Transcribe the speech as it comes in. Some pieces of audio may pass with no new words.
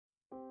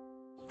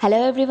Hello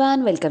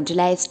everyone, welcome to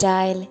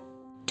Lifestyle.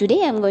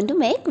 Today I am going to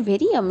make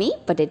very yummy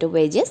potato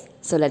wedges.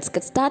 So let's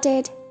get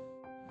started.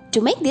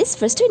 To make this,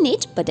 first we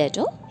need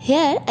potato.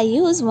 Here I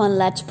use 1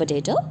 large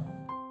potato.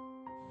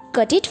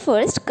 Cut it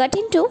first, cut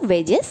into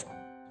wedges.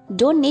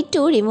 Don't need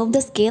to remove the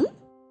skin.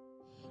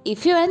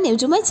 If you are new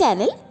to my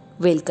channel,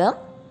 welcome.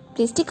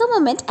 Please take a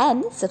moment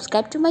and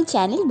subscribe to my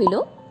channel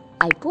below.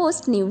 I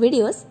post new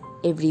videos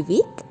every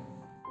week.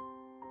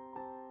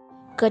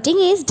 Cutting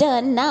is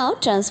done. Now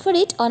transfer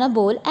it on a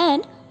bowl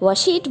and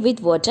wash it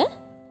with water.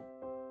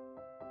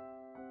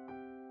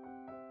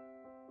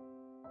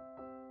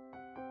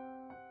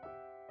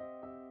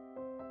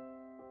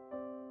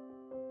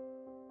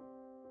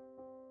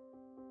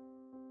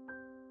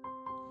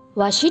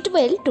 Wash it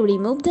well to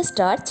remove the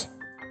starch.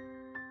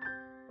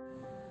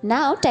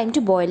 Now time to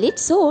boil it,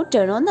 so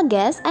turn on the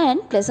gas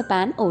and place a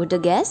pan over the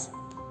gas.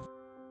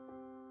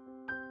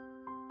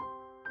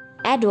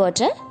 Add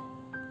water.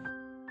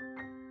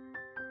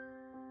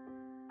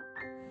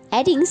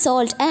 Adding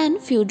salt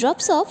and few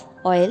drops of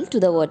oil to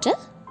the water.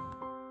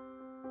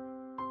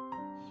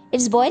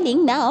 It's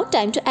boiling now,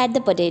 time to add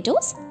the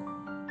potatoes.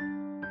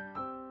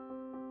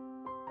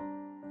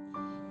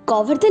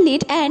 Cover the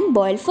lid and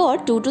boil for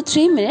 2 to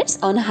 3 minutes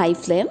on high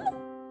flame.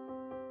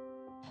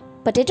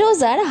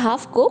 Potatoes are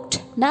half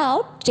cooked.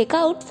 Now take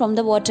out from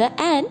the water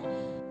and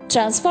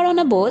transfer on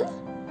a bowl.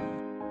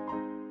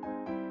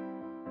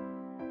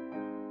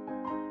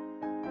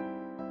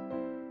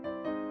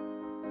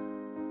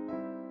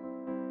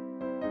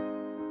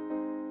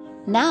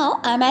 Now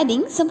I am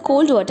adding some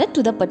cold water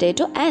to the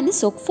potato and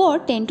soak for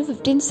 10 to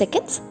 15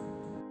 seconds.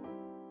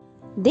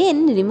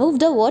 Then remove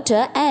the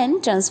water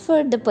and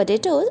transfer the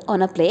potatoes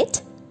on a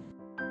plate.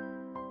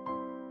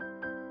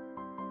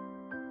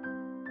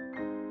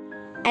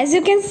 As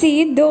you can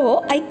see, though,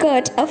 I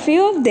cut a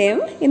few of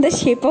them in the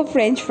shape of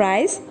French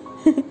fries.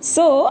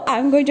 So I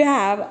am going to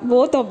have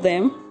both of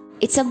them.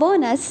 It's a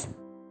bonus.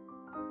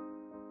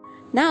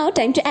 Now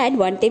time to add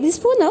 1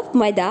 tablespoon of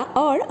maida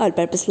or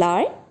all-purpose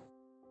flour.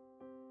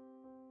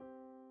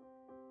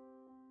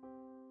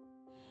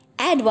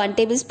 Add 1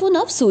 tablespoon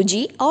of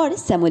suji or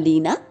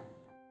semolina.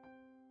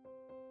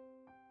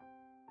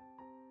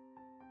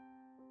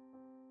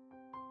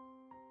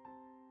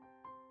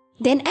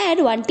 Then add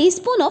 1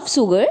 teaspoon of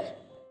sugar.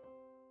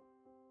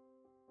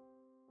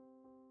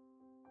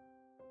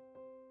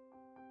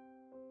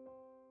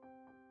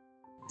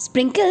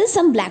 Sprinkle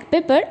some black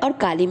pepper or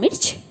kali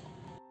mirch.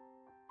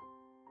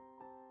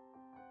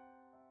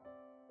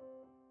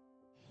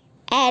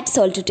 Add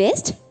salt to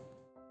taste.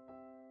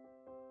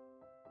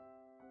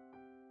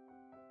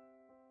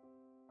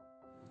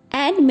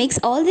 And mix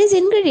all these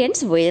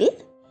ingredients well.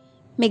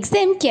 Mix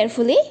them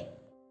carefully.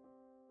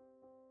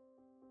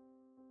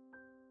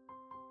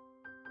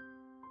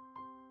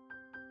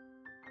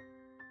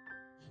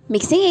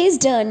 Mixing is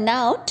done.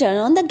 Now turn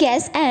on the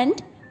gas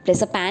and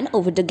place a pan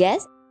over the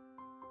gas.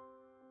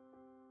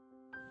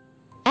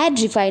 Add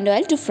refined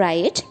oil to fry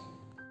it.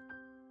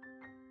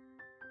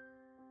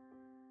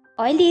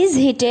 Oil is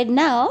heated.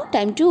 Now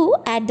time to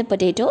add the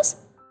potatoes.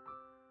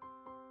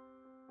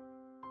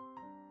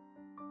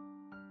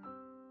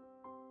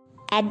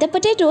 Add the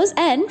potatoes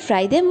and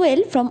fry them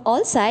well from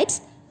all sides.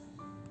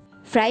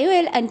 Fry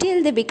well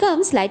until they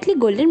become slightly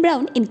golden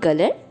brown in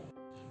color.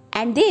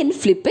 And then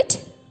flip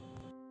it.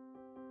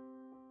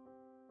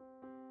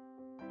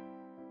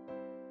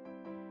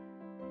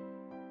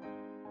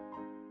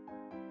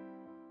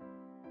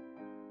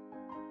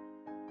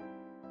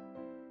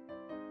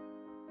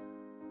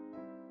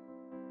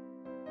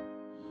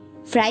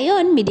 Fry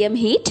on medium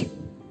heat.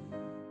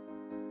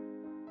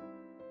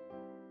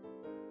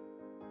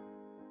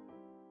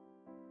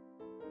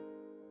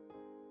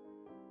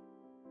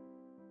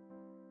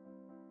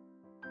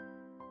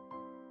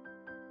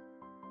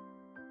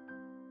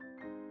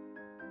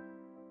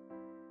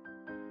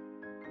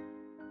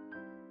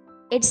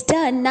 It's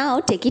done. Now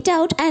take it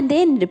out and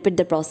then repeat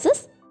the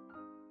process.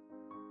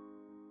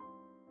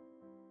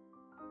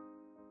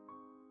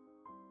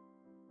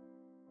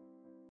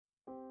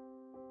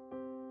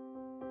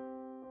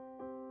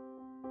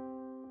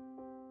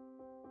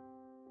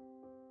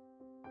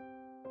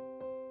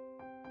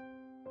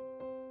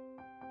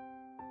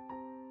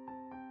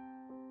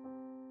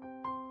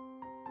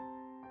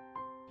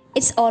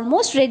 It's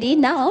almost ready.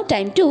 Now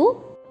time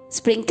to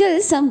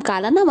sprinkle some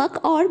kala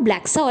namak or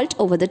black salt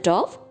over the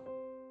top.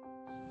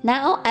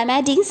 Now I am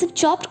adding some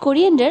chopped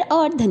coriander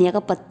or dhania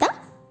ka patta.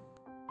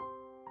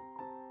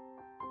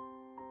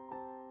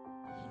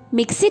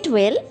 Mix it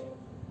well.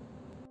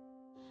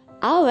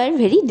 Our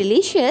very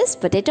delicious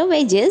potato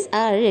wedges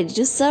are ready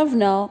to serve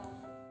now.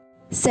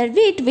 Serve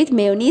it with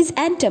mayonnaise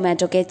and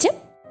tomato ketchup.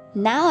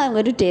 Now I am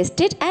going to taste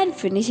it and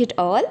finish it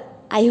all.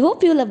 I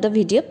hope you love the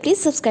video.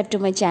 Please subscribe to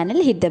my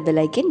channel, hit the bell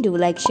icon, do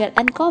like, share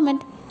and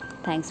comment.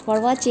 Thanks for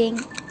watching.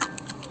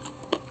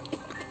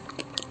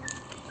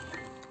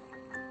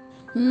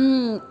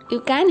 You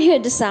can hear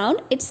the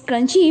sound. It's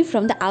crunchy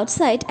from the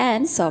outside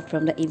and soft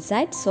from the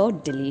inside. So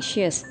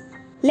delicious.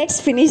 Let's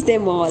finish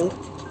them all.